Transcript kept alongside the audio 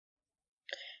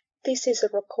This is a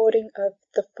recording of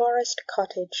The Forest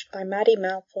Cottage by Maddie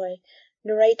Malfoy,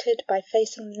 narrated by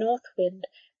Facing North Wind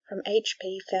from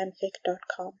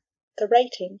hpfanfic.com. The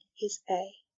rating is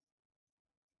A.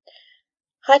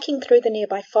 Hiking through the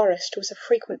nearby forest was a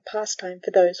frequent pastime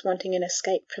for those wanting an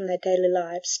escape from their daily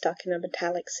lives stuck in a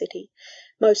metallic city.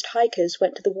 Most hikers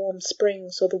went to the warm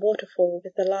springs or the waterfall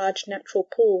with the large natural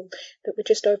pool that were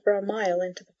just over a mile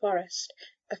into the forest.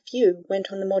 A few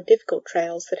went on the more difficult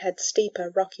trails that had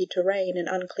steeper, rocky terrain and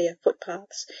unclear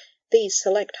footpaths. These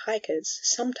select hikers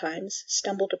sometimes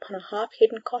stumbled upon a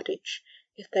half-hidden cottage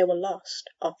if they were lost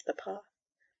off the path.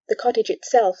 The cottage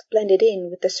itself blended in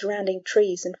with the surrounding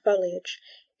trees and foliage.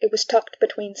 It was tucked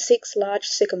between 6 large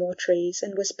sycamore trees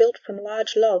and was built from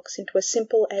large logs into a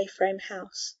simple A-frame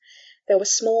house. There were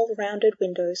small rounded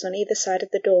windows on either side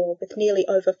of the door with nearly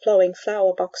overflowing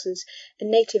flower boxes, and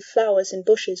native flowers and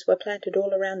bushes were planted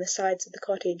all around the sides of the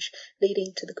cottage,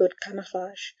 leading to the good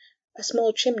camouflage. A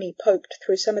small chimney poked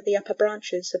through some of the upper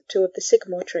branches of 2 of the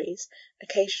sycamore trees,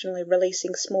 occasionally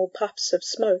releasing small puffs of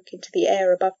smoke into the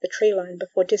air above the tree line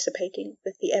before dissipating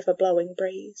with the ever-blowing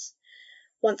breeze.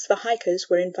 Once the hikers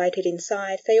were invited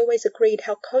inside, they always agreed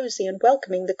how cozy and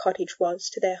welcoming the cottage was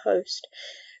to their host.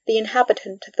 The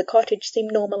inhabitant of the cottage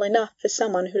seemed normal enough for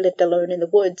someone who lived alone in the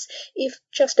woods, if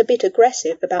just a bit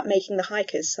aggressive about making the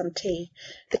hikers some tea.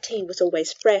 The tea was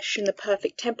always fresh and the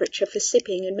perfect temperature for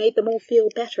sipping and made them all feel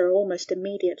better almost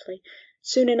immediately.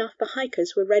 Soon enough the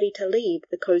hikers were ready to leave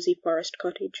the cozy forest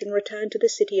cottage and return to the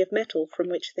city of metal from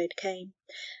which they'd came.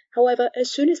 However,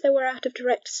 as soon as they were out of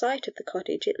direct sight of the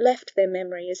cottage, it left their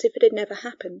memory as if it had never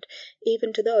happened,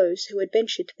 even to those who had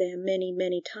ventured there many,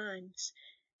 many times.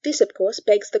 This, of course,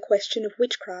 begs the question of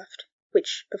witchcraft,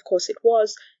 which, of course, it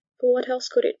was, for what else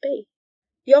could it be?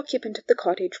 The occupant of the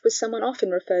cottage was someone often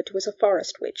referred to as a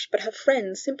forest witch, but her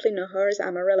friends simply know her as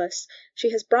Amaryllis. She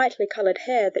has brightly coloured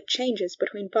hair that changes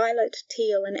between violet,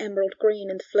 teal, and emerald green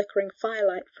in the flickering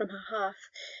firelight from her hearth.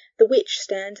 The witch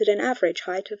stands at an average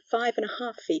height of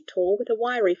 5½ feet tall, with a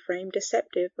wiry frame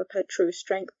deceptive of her true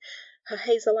strength. Her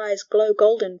hazel eyes glow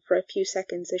golden for a few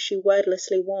seconds as she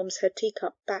wordlessly warms her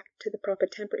teacup back to the proper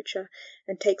temperature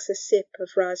and takes a sip of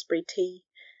raspberry tea.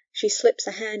 She slips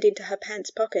a hand into her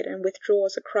pants pocket and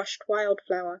withdraws a crushed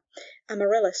wildflower.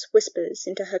 Amaryllis whispers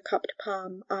into her cupped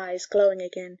palm, eyes glowing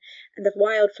again, and the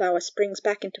wildflower springs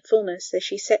back into fullness as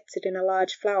she sets it in a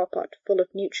large flower pot full of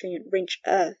nutrient-rich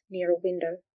earth near a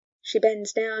window. She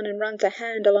bends down and runs a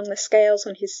hand along the scales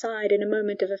on his side in a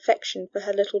moment of affection for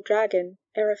her little dragon,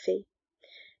 Eriphe.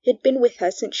 He'd been with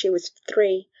her since she was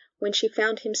 3, when she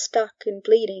found him stuck and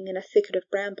bleeding in a thicket of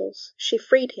brambles. She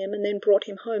freed him and then brought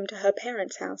him home to her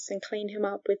parents' house and cleaned him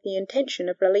up with the intention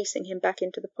of releasing him back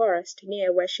into the forest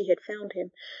near where she had found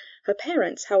him. Her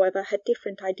parents, however, had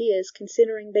different ideas,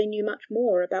 considering they knew much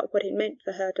more about what it meant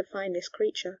for her to find this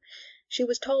creature. She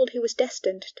was told he was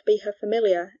destined to be her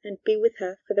familiar and be with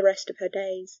her for the rest of her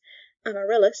days.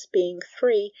 Amaryllis, being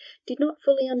 3, did not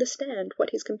fully understand what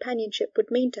his companionship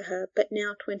would mean to her, but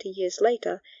now 20 years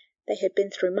later, they had been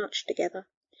through much together.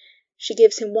 She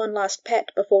gives him one last pet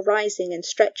before rising and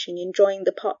stretching, enjoying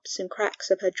the pops and cracks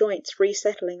of her joints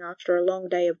resettling after a long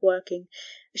day of working.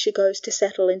 As she goes to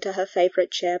settle into her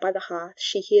favourite chair by the hearth,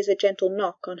 she hears a gentle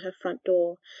knock on her front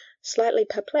door. Slightly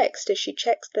perplexed as she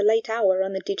checks the late hour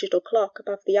on the digital clock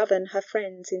above the oven her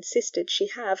friends insisted she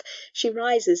have, she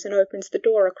rises and opens the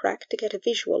door a crack to get a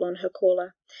visual on her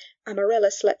caller.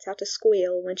 Amaryllis lets out a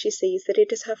squeal when she sees that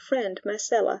it is her friend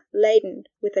Marcella, laden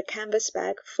with a canvas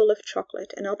bag full of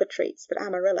chocolate and other treats that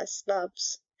Amaryllis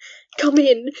loves. Come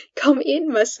in,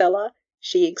 Marcella!"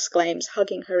 she exclaims,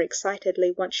 hugging her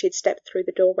excitedly once she had stepped through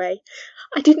the doorway.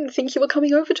 "I didn't think you were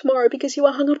coming over tomorrow because you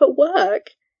were hung up at work."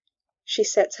 She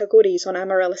sets her goodies on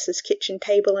Amaryllis's kitchen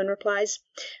table and replies,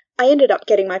 "I ended up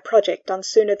getting my project done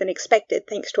sooner than expected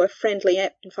thanks to a friendly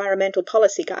environmental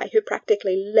policy guy who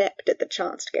practically leapt at the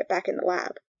chance to get back in the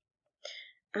lab."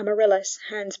 Amaryllis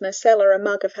hands Marcella a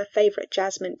mug of her favourite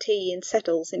jasmine tea and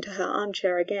settles into her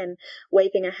armchair again,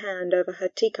 waving a hand over her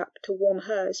teacup to warm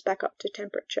hers back up to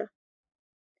temperature.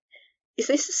 "Is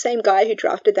this the same guy who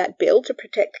drafted that bill to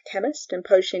protect chemists and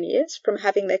potioneers from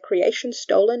having their creations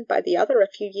stolen by the other a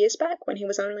few years back when he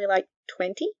was only like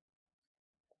 20?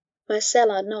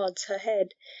 Marcella nods her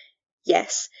head.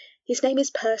 "Yes, his name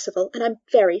is Percival, and I'm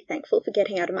very thankful for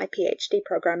getting out of my PhD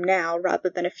program now rather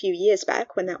than a few years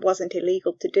back when that wasn't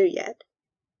illegal to do yet."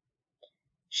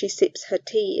 She sips her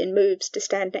tea and moves to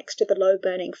stand next to the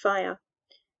low-burning fire.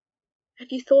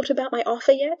 "Have you thought about my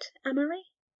offer yet, Amory?"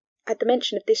 At the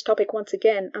mention of this topic once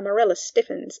again, Amaryllis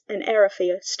stiffens, and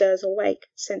Erafia stirs awake,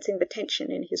 sensing the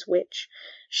tension in his witch.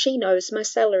 She knows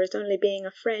Marcella is only being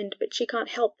a friend, but she can't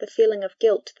help the feeling of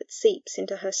guilt that seeps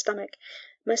into her stomach.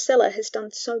 Marcella has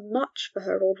done so much for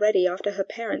her already after her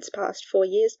parents passed 4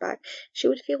 years back, she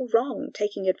would feel wrong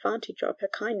taking advantage of her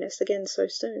kindness again so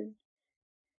soon.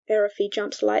 Erafie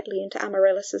jumps lightly into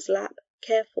Amaryllis's lap,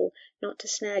 careful not to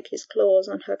snag his claws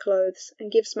on her clothes,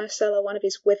 and gives Marcella one of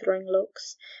his withering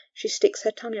looks. She sticks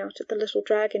her tongue out at the little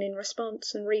dragon in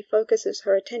response and refocuses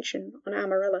her attention on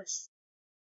Amaryllis.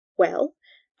 "Well,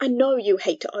 I know you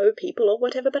hate to owe people or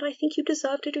whatever, but I think you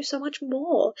deserve to do so much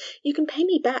more. You can pay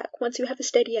me back once you have a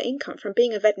steadier income from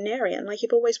being a veterinarian like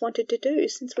you've always wanted to do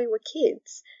since we were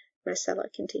kids," Marcella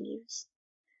continues.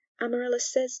 Amaryllis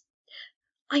says,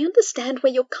 "I understand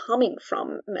where you're coming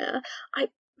from, Mer.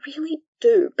 I really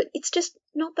do, but it's just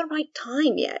not the right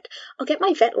time yet. I'll get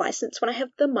my vet license when I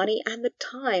have the money and the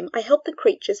time. I help the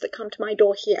creatures that come to my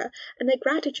door here, and their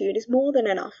gratitude is more than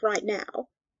enough right now."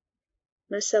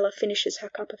 Marcella finishes her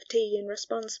cup of tea and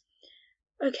responds,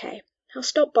 "Okay, I'll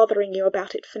stop bothering you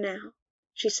about it for now."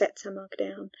 She sets her mug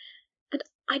down. "And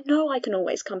I know I can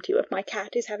always come to you if my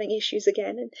cat is having issues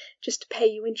again, and just to pay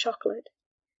you in chocolate."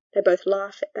 They both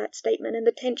laugh at that statement, and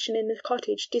the tension in the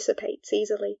cottage dissipates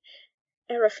easily.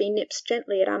 Erafie nips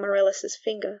gently at Amaryllis's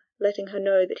finger, letting her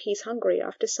know that he's hungry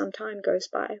after some time goes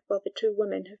by while the two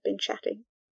women have been chatting.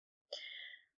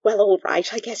 "Well, all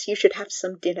right, I guess you should have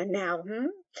some dinner now,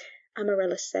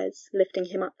 Amaryllis says, lifting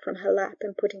him up from her lap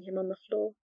and putting him on the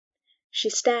floor. She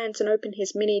stands and opens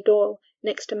his mini door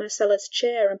next to Marcella's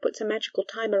chair and puts a magical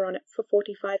timer on it for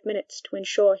 45 minutes to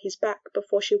ensure he's back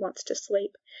before she wants to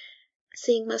sleep.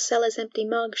 Seeing Marcella's empty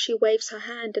mug, she waves her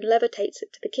hand and levitates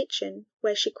it to the kitchen,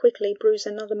 where she quickly brews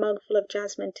another mug full of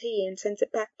jasmine tea and sends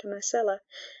it back to Marcella.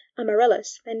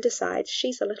 Amaryllis then decides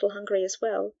she's a little hungry as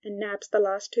well and nabs the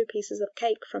last 2 pieces of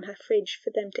cake from her fridge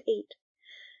for them to eat.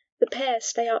 The pair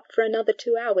stay up for another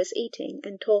 2 hours eating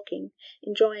and talking,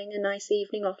 enjoying a nice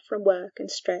evening off from work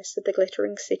and stress at the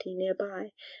glittering city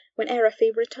nearby. When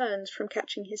Erafie returns from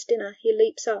catching his dinner, he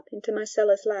leaps up into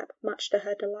Marcella's lap, much to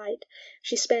her delight.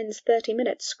 She spends 30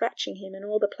 minutes scratching him in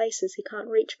all the places he can't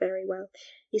reach very well.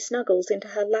 He snuggles into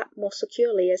her lap more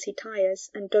securely as he tires,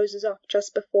 and dozes off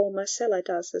just before Marcella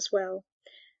does as well.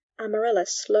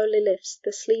 Amaryllis slowly lifts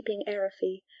the sleeping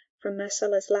Erafie from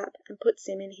Marcella's lap and puts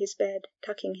him in his bed,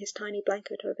 tucking his tiny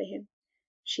blanket over him.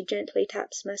 She gently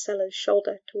taps Marcella's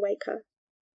shoulder to wake her.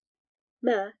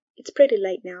 "Mer, it's pretty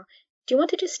late now. Do you want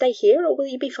to just stay here, or will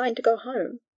you be fine to go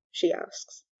home?" she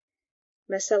asks.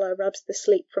 Marcella rubs the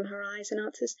sleep from her eyes and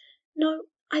answers, "No,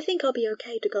 I think I'll be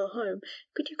okay to go home.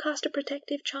 Could you cast a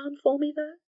protective charm for me,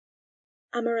 though?"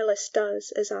 Amaryllis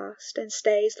does as asked, and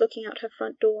stays looking out her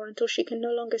front door until she can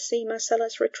no longer see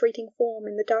Marcella's retreating form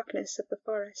in the darkness of the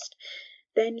forest.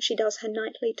 Then she does her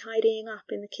nightly tidying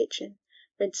up in the kitchen,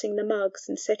 rinsing the mugs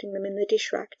and setting them in the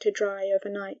dish rack to dry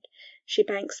overnight. She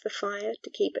banks the fire to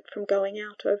keep it from going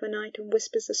out overnight and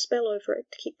whispers a spell over it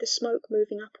to keep the smoke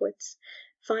moving upwards.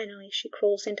 Finally she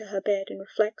crawls into her bed and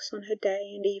reflects on her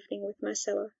day and evening with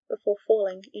Marcella before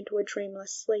falling into a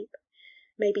dreamless sleep.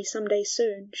 Maybe someday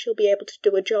soon she'll be able to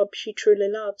do a job she truly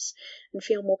loves and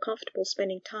feel more comfortable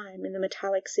spending time in the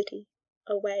metallic city,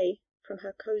 away from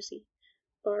her cozy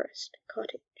forest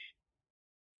cottage.